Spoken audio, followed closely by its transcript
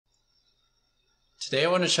Today I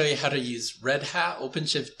want to show you how to use Red Hat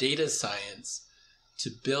OpenShift Data Science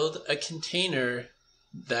to build a container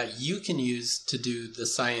that you can use to do the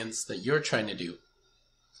science that you're trying to do.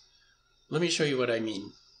 Let me show you what I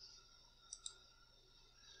mean.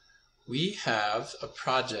 We have a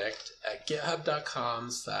project at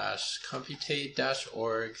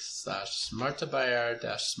github.com/computate-org/Smarta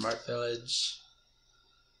Byar Smart Village.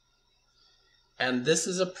 And this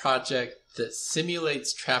is a project that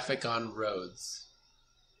simulates traffic on roads.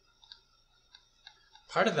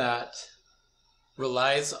 Part of that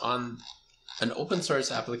relies on an open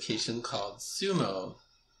source application called SUMO.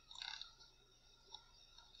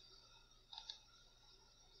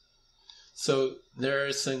 So there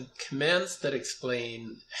are some commands that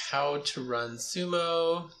explain how to run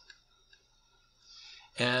SUMO,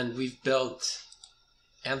 and we've built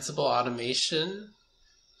Ansible automation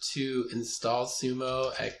to install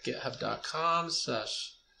SUMO at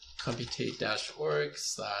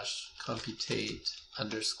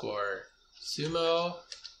github.com/computate-org/computate_sumo.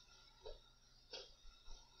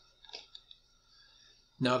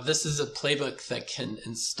 Now this is a playbook that can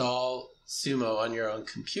install SUMO on your own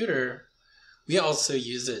computer. We also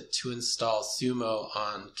use it to install SUMO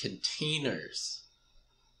on containers.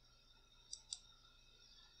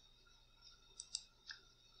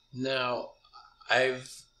 Now,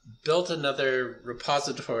 I've built another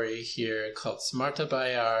repository here called Smarta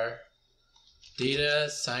Byar Data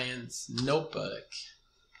Science Notebook,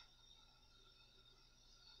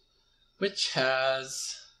 which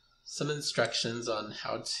has some instructions on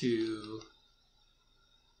how to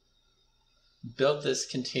build this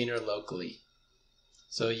container locally.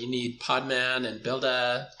 So you need Podman and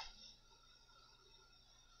Builda.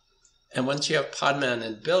 And once you have Podman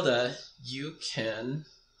and Builda, you can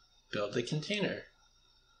build a container.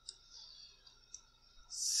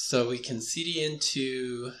 So we can cd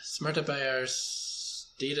into Smarta Byar's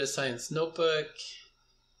Data Science Notebook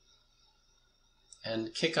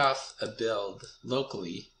and kick off a build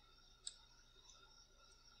locally.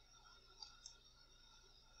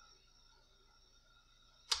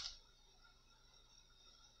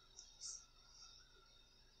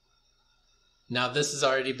 Now this has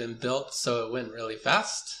already been built, so it went really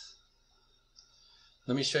fast.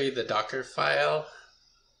 Let me show you the Docker file.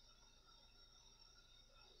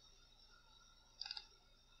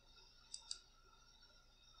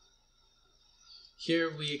 Here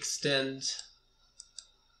we extend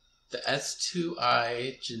the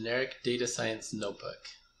S2I generic data science notebook.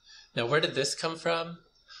 Now where did this come from?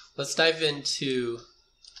 Let's dive into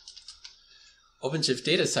OpenShift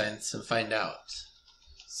Data Science and find out.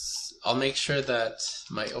 I'll make sure that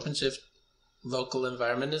my OpenShift Local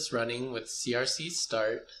environment is running with CRC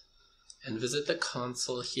start and visit the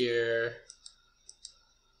console here.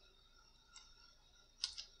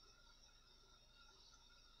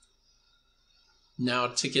 Now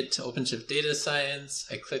to get to OpenShift Data Science,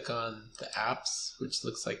 I click on the apps, which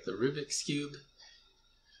looks like the Rubik's Cube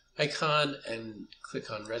icon, and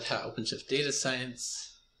click on Red Hat OpenShift Data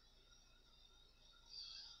Science.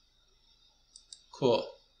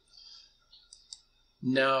 Cool.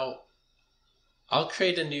 Now, I'll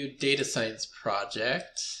create a new data science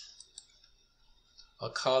project. I'll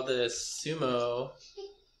call this SUMO,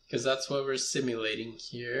 because that's what we're simulating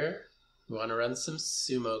here. We want to run some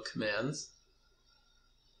SUMO commands.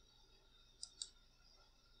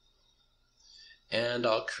 And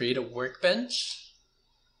I'll create a workbench.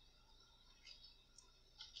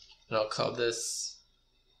 And I'll call this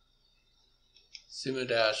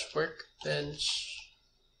SUMO-workbench.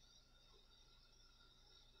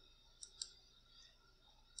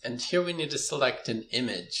 And here we need to select an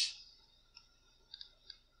image.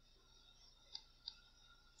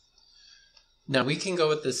 Now we can go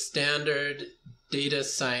with the standard data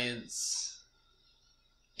science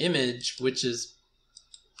image, which is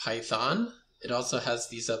Python. It also has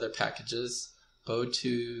these other packages: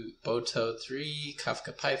 Boto3,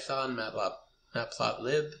 Kafka Python,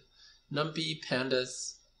 Matplotlib, NumPy,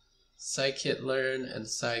 Pandas, scikit-learn, and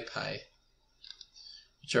SciPy,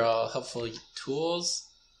 which are all helpful tools.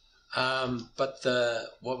 But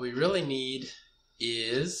what we really need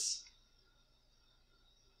is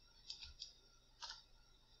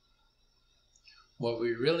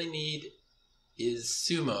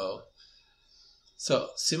SUMO.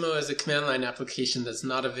 So SUMO is a command line application that's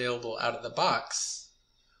not available out of the box.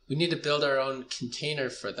 We need to build our own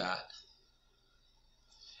container for that.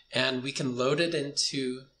 And we can load it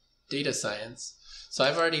into data science. So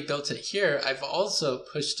I've already built it here. I've also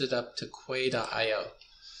pushed it up to quay.io.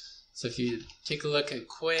 So if you take a look at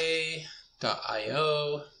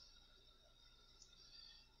quay.io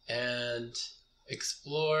and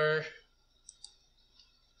explore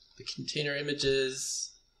the container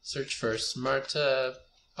images, search for Smarta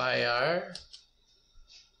Byar,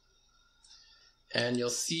 and you'll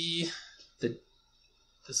see the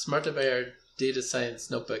Smarta Byar Data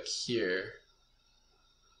Science Notebook here.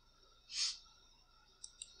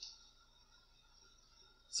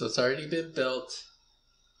 So it's already been built.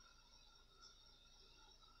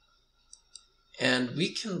 And we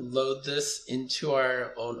can load this into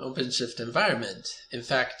our own OpenShift environment. In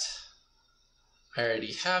fact, I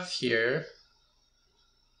already have here.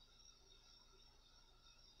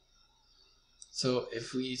 So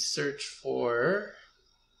if we search for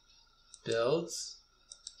builds,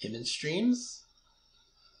 image streams,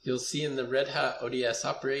 you'll see in the Red Hat ODS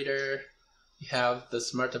operator, we have the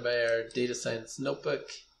Smarta Byar Data Science Notebook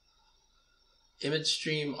image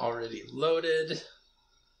stream already loaded.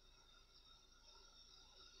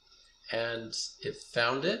 And it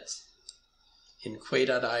found it in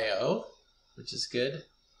Quay.io, which is good.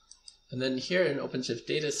 And then here in OpenShift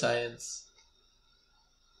Data Science,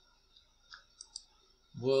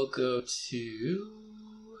 we'll go to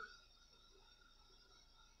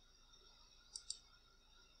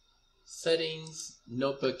Settings,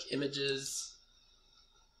 Notebook Images,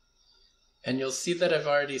 and you'll see that I've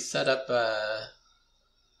already set up a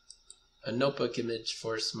notebook image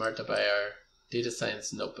for Smarta Byar Data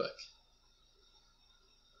Science Notebook.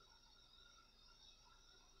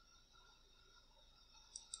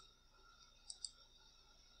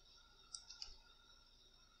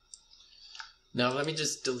 Now let me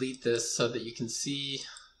just delete this so that you can see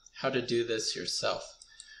how to do this yourself.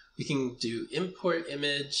 We can do import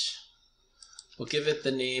image. We'll give it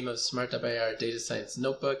the name of Smarta Byar Data Science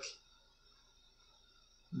Notebook.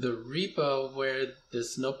 The repo where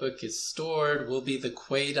this notebook is stored will be the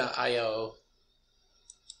Quay.io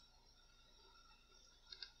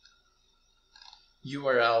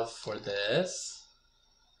URL for this.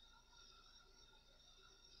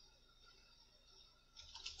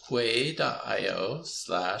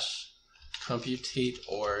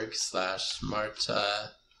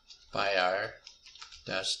 Quay.io/computate.org/Smarta Byar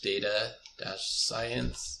Data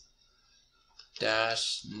Science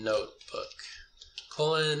Notebook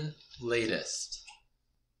latest.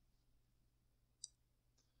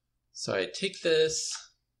 So I take this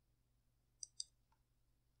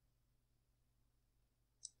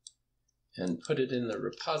and put it in the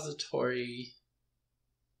repository.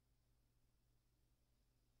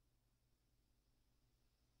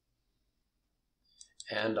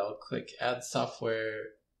 And I'll click Add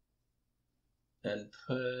Software and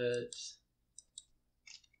put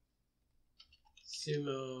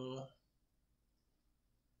SUMO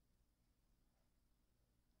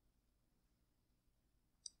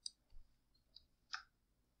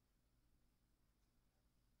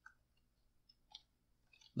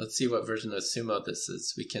Let's see what version of SUMO this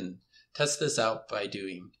is. We can test this out by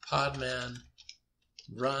doing podman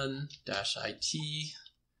run-it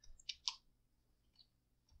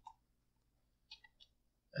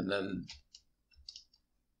and then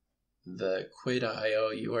the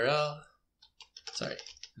Quay.io URL, and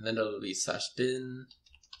then it'll be /bin/bash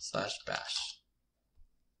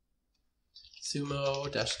sumo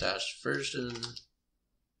 -- version .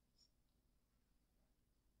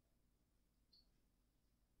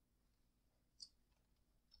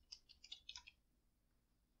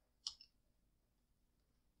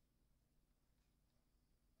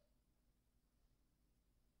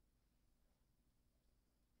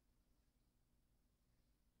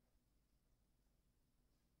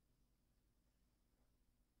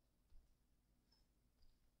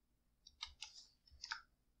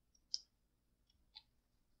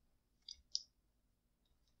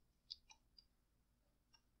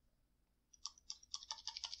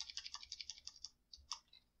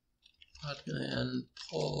 Podman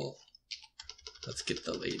pull. Let's get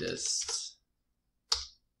the latest.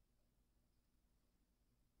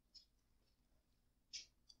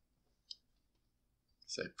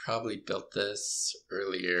 So I probably built this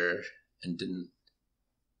earlier and didn't.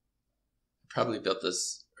 I probably built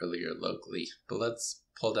this earlier locally, but let's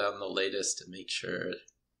pull down the latest to make sure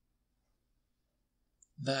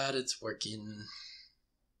that it's working.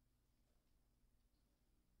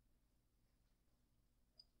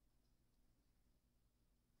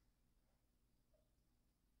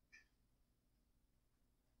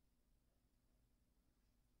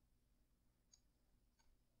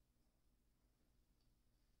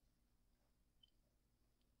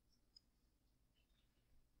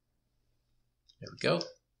 There we go.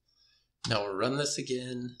 Now we'll run this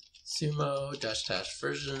again. Sumo --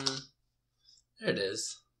 version. There it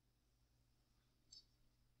is.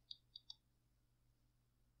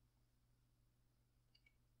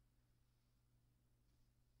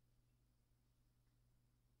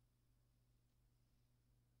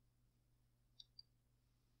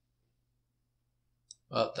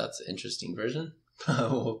 Well, that's an interesting version.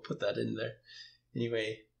 We'll put that in there.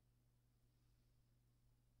 Anyway,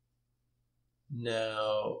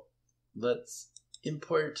 now let's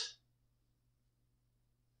import.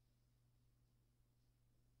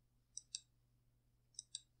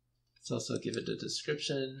 Let's also give it a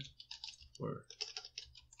description. We're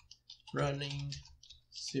running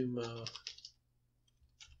SUMO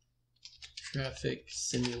Traffic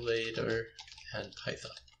Simulator and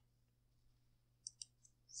Python.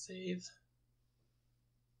 Save.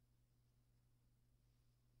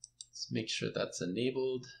 Let's make sure that's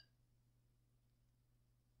enabled.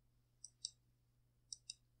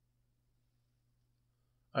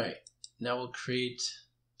 All right, now we'll create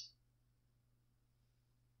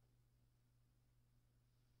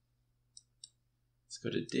go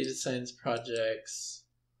to Data Science Projects.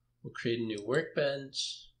 We'll create a new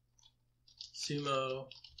workbench. SUMO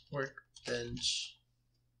Workbench.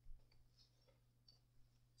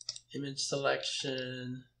 Image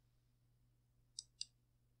selection.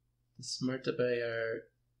 The Smarta Byar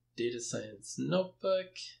Data Science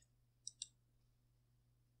Notebook.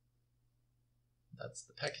 That's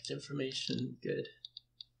the package information. Good.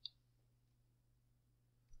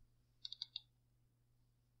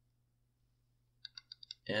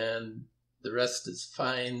 And the rest is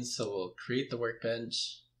fine, so we'll create the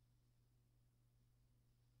workbench.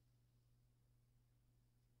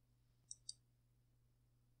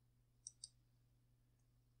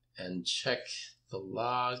 And check the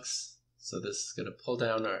logs. So this is going to pull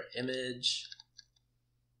down our image.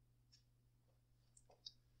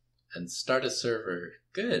 And start a server.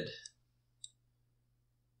 Good.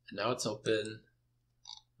 And now it's open.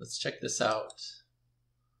 Let's check this out.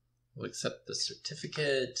 We'll accept the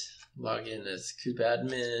certificate, log in as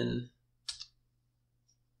kubeadmin.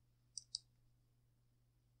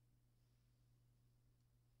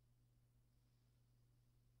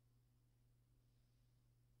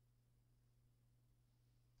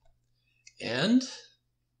 And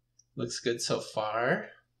looks good so far.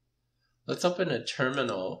 Let's open a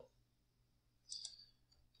terminal.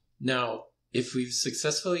 Now, if we've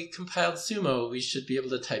successfully compiled SUMO, we should be able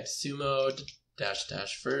to type sumo --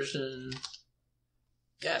 version.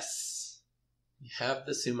 Yes, we have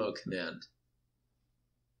the sumo command.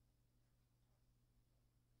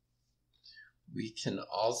 We can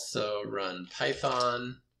also run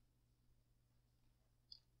Python.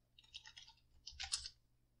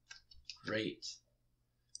 Great.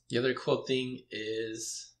 The other cool thing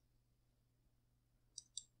is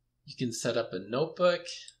you can set up a notebook.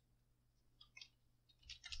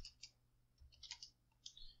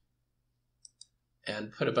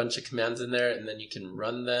 And put a bunch of commands in there, and then you can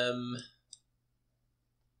run them.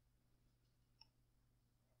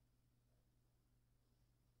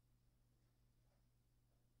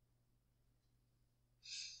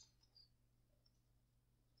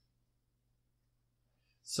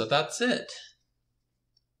 So that's it.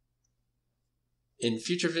 In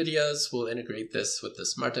future videos, we'll integrate this with the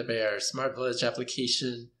Smarta Byar Smart Village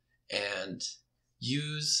application and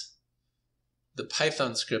use the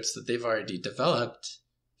Python scripts that they've already developed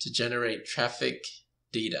to generate traffic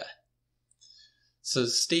data. So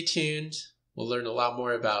stay tuned. We'll learn a lot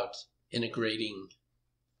more about integrating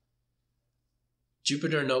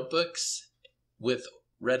Jupyter Notebooks with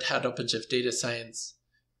Red Hat OpenShift Data Science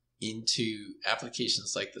into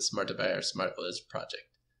applications like the Smarta Byar Smart Village project.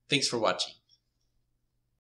 Thanks for watching.